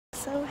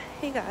So,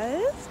 hey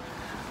guys.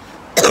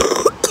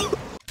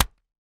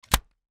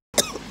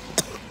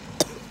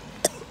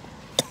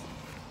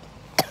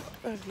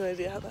 I have no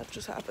idea how that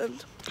just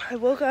happened. I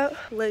woke up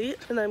late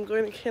and I'm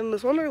going to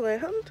Canada's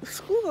Wonderland to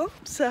school,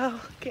 so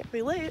can't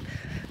be late.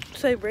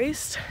 So I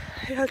raced,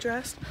 I got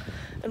dressed,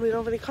 and we don't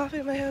have any coffee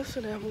in my house,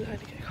 so now I'm going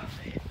to get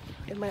coffee.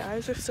 And my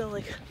eyes are still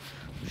like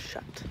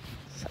shut,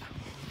 so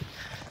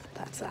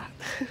that's that.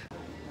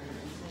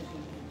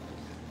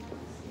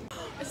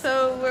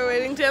 So we're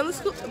waiting down the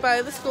school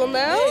by the school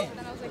now.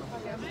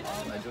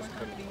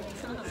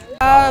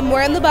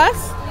 We're in the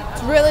bus.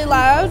 It's really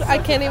loud. I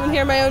can't even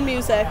hear my own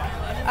music.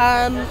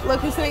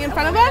 Look who's sitting in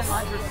front of us.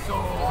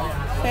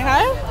 Say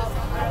hi.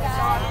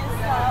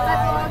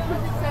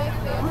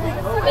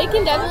 They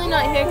can definitely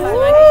not hear because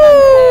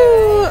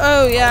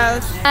Oh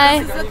yes.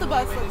 Hi. This is what the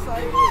bus looks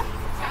like.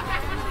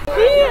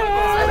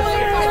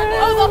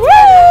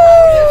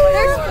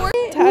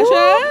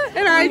 Tasha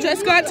and I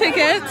just got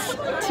tickets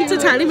to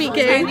Tiny Meat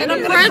Game. And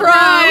I'm gonna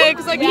cry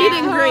because I meet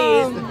and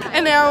greet.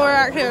 And now we're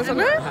at Canada's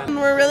Wonderland and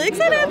we're really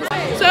excited.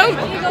 So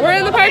we're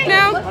in the park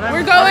now.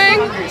 We're going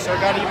to a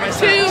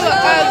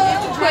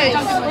place.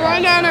 We're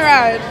going down a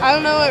ride. I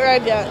don't know what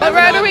ride yet. What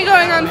ride are we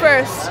going on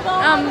first? The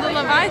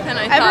Leviathan,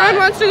 I thought. Everyone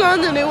wants to go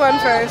on the new one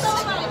first.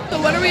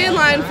 So what are we in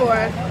line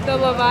for? The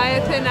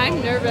Leviathan,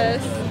 I'm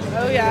nervous.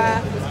 Oh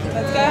yeah.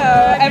 Let's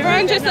go.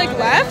 Everyone just like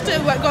left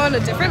and go on a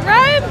different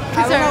ride?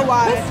 I don't know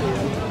why.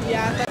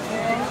 Yeah.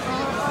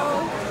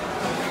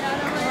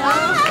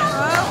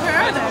 Where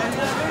are they?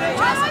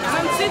 I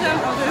don't see them.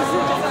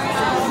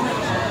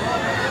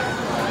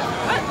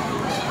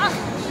 What?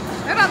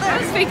 They're not there.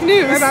 That's fake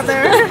news. They're not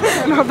there.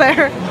 They're not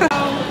there.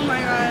 Oh my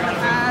god,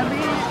 Abby.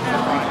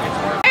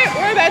 Alright,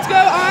 we're about to go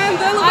on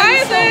the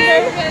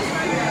Leviathan.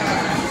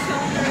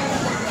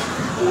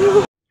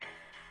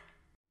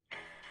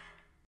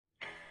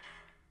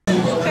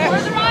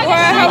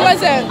 How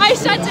was it? I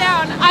shut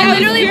down. I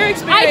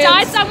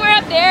died somewhere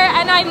up there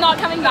and I'm not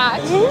coming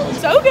back.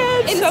 So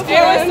good. So fun.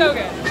 It was so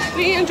good.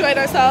 We enjoyed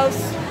ourselves.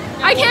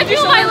 I can't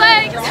feel my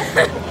legs.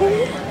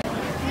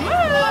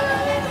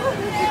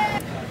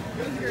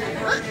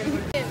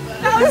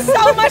 That was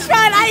so much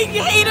fun. I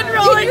hated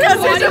roller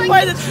coasters.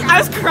 I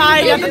was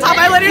crying at the top.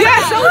 I literally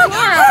so was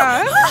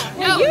Laura.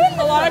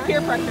 A lot of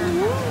peer pressure. A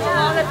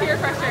lot of peer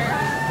pressure.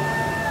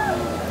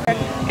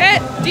 Okay,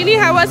 Deanie,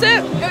 how was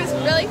it? It was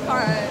really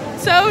fun.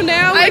 So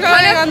now we're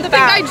going on the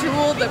back. I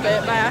drooled a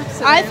bit by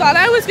accident. I thought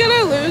I was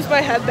gonna lose my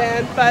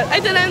headband, but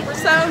I didn't.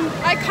 So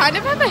I kind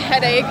of have a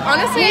headache.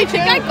 Honestly, I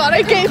think I got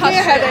a concussion. It gave me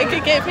a headache.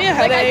 It gave me a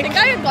headache. I think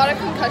I got a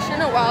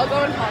concussion a while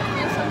ago in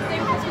hockey or something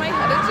because my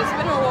head has just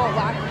been a little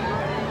wacky.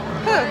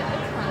 Huh.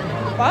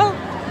 Well,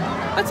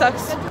 that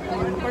sucks.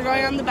 We're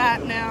going on the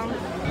bat now.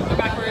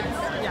 Backwards.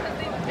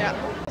 Yeah.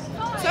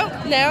 So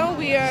now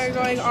we are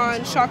going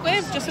on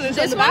Shockwave, just to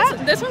enjoy the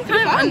bat. This one's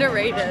kind of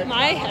underrated.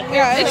 My head.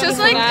 Yeah, it's just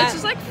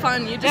like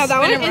fun. You just that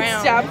one spin it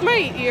around. stabbed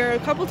my ear a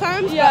couple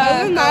times. Yeah, but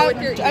other than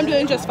that, I'm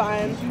doing just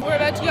fine. We're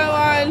about to go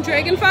on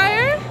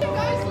Dragonfire.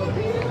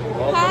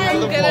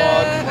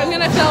 I'm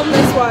gonna film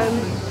this one.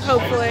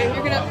 Hopefully.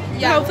 You're gonna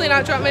hopefully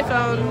not drop my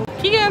phone.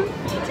 Keegan.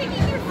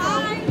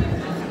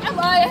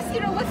 Elias, you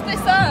know, let's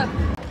this up.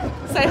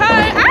 Say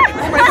hi. Ah!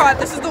 Oh my god,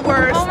 this is the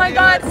worst. Oh my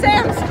god,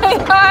 Sam, say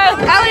hi.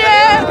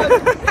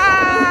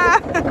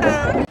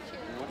 Elliot!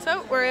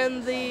 So we're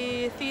in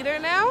the theater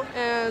now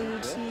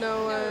and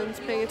no one's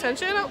paying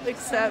attention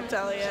except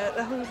Elliot.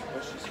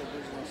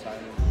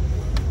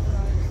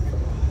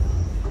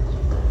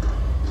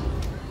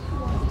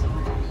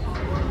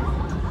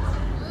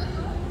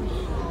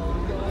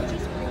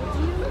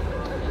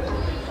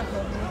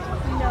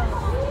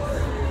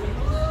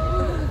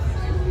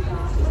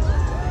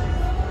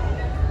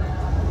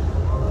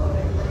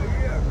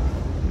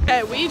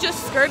 Okay, we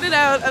just skirted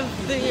out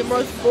of the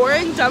most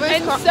boring, dumbest.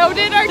 And so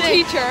did our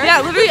teacher.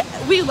 Yeah, literally,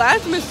 we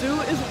left. Mizzou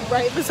is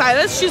right beside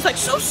us. She's like,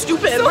 so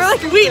stupid. We're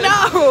like, we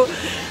know.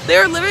 They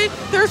were literally,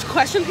 there's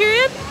question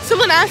period.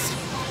 Someone asked,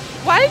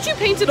 why did you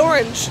paint it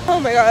orange? Oh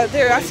my god,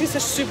 they were asking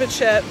such stupid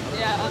shit.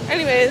 Yeah.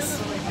 Anyways,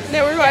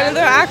 now we're going on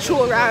the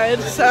actual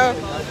ride. So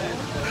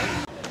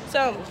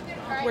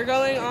we're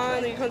going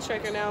on the Yukon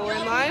Striker now. We're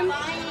in line.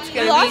 It's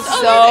gonna be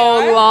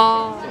so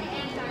long.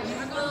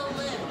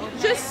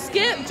 Just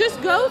skip, just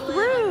go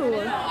through.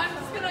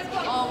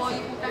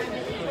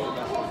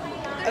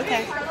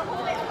 Okay.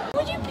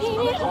 Would you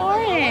paint it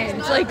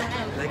orange? Like,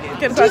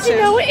 good did question.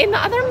 you know in the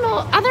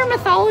other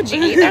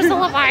mythology, there's the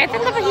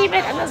Leviathan, the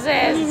Behemoth, and the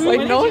Ziz?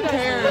 Like, no one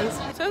cares.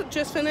 So,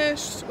 just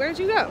finished, where'd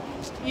you go?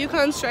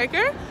 Yukon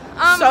Striker.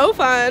 So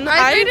fun.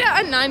 I rated it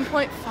a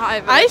 9.5.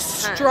 I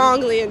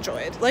strongly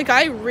enjoyed. Like,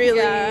 I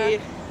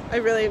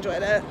really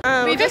enjoyed it.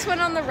 We just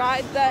went on the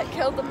ride that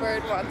killed the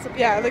bird once.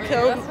 Yeah, the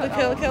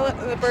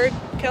bird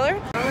killer.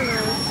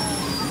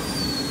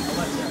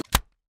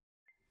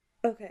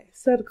 Okay,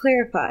 so to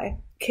clarify,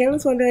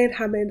 Canada's Wonderland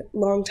happened a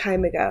long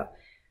time ago.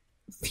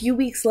 A few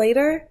weeks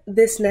later,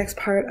 this next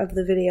part of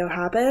the video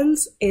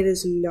happens. It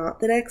is not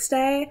the next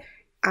day.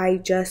 I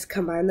just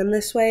combined them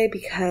this way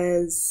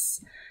because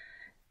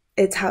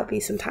it's how it be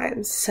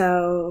sometimes.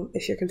 So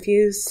if you're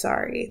confused,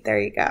 sorry. There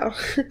you go.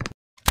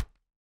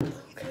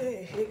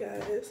 Okay, hey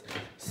guys.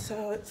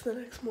 So it's the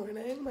next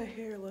morning. My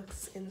hair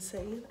looks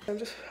insane. I'm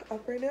just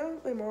up right now.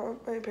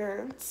 My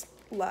parents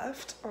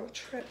left on a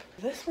trip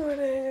this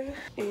morning,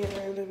 and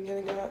I'm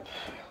getting up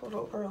a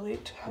little early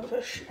to have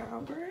a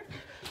shower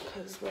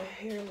because my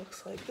hair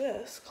looks like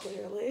this,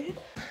 clearly.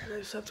 And I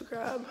just have to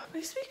grab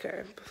my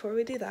speaker before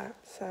we do that.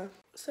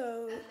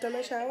 So done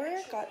my shower,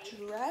 got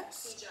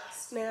dressed,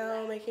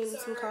 now making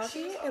some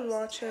coffee and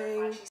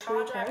watching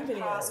true crime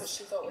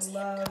videos.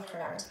 Love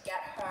her.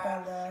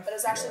 But it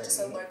was actually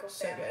just a local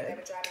family. They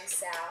were driving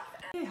south.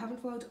 I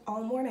haven't vlogged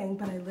all morning,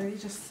 but I literally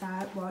just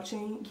sat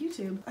watching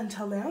YouTube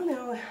until now.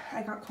 Now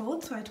I got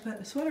cold, so I had to put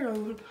a sweater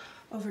on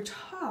over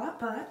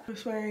top, but I'm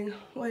just wearing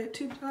white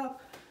tube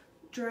top,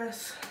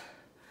 dress,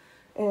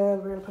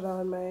 and we're gonna put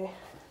on my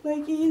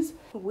Nikes.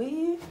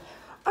 We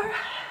are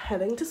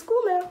heading to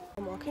school now.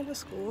 I'm walking to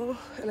school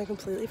and I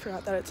completely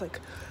forgot that it's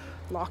like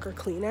locker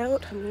clean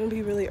out. I'm gonna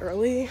be really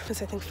early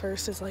because I think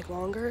first is like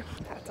longer.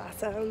 That's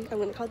awesome. I'm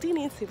gonna call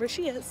Deanie and see where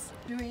she is.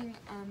 Doing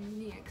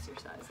knee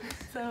exercises.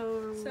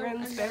 So we're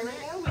in the spare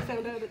right now. We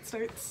found out it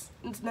starts,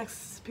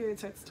 next period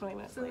starts 20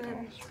 minutes later.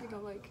 Then we go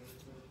like...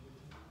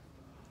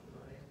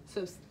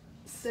 So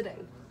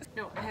sitting.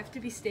 No, I have to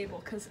be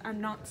stable because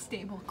I'm not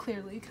stable,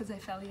 clearly, because I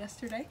fell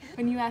yesterday.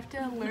 When you have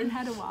to learn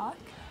how to walk,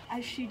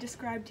 as she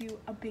described you,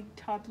 a big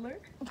toddler.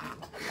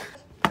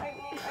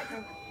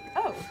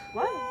 Oh,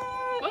 what?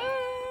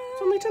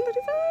 It's only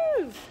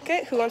 10:35.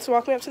 Okay, who wants to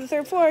walk me up to the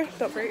 3rd floor?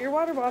 Don't forget your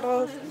water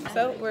bottle.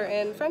 So we're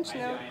in French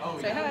now.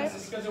 Say hi.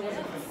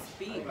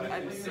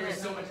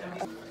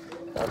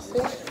 Let's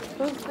see.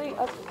 Who's 3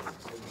 up?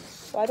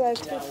 Why do I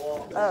have 2?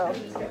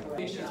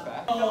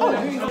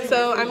 Oh.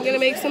 So I'm gonna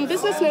make some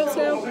business notes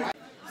now.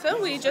 So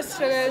we just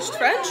finished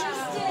French.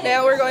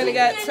 Now we're going to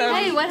get some...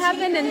 Hey, what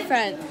happened in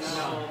French?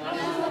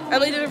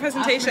 Emily did a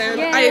presentation.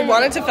 Yay. I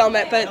wanted to film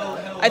it, but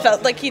I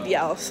felt like he'd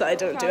yell, so I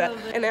didn't do it.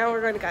 And now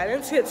we're going to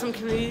guidance to get some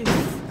community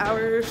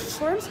hours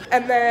forms.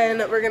 And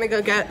then we're going to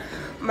go get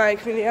my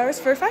community hours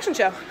for a fashion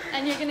show.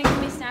 And you're going to give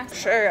me snacks?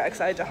 Sure,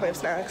 because I definitely have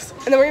snacks.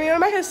 And then we're going to go to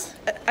my house.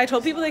 I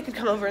told people they could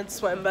come over and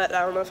swim, but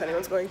I don't know if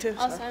anyone's going to.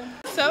 Awesome.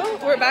 So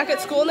we're back at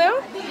school now.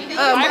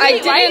 Why are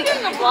you doing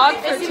a vlog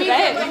for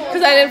today?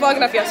 Because I didn't vlog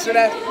enough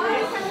yesterday.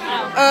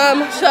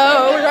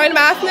 So we're going to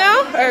math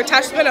now, or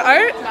Tasha's going to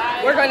art.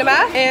 We're going to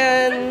math,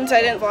 and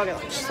I didn't vlog at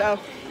lunch, so.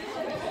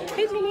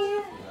 Hey,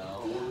 Deanie.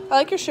 I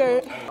like your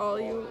shirt. All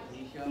you.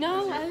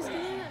 No, I was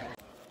gonna.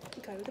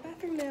 Go to the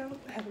bathroom now.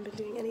 I haven't been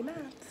doing any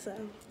math, so.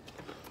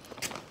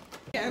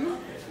 Again.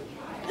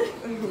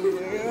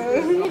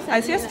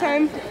 ICS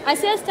time.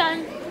 ICS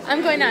time.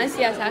 I'm going to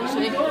ICS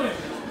actually.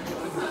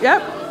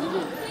 Yep.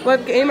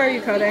 What game are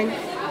you coding?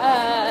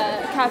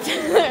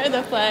 Captain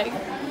the flag.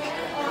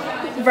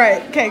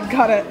 Right. Okay,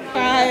 got it.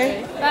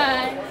 Bye.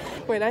 Bye.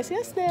 We're in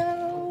ICS now.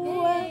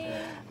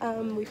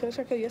 We finished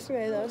our code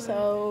yesterday though,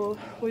 so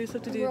we just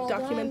have to do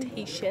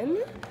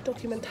documentation.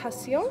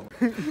 Documentation.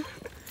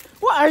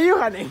 What are you,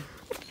 honey?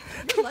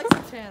 You like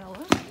the channel,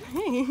 huh?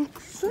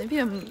 Thanks. Maybe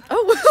I'm.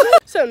 Oh.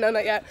 So no,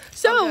 not yet.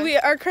 So okay. We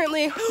are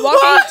currently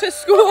walking to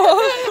school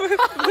for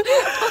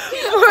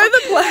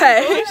the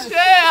play. Oh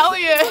shit,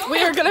 Elliot.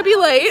 We are gonna be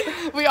late.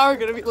 We are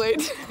gonna be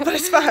late, but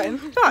it's fine.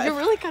 You're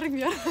really cutting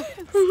me off.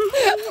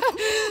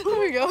 There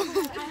we go.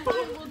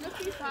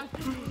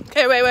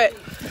 Okay, wait.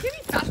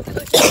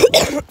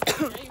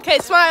 Okay,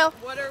 smile.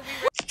 What are we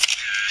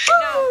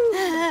right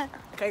now?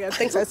 Okay, good.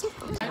 Thanks, guys.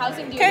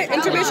 Okay,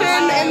 intermission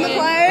in the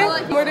play.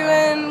 We're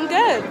doing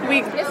good.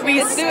 We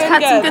doing had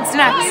good. some good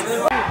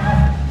snacks.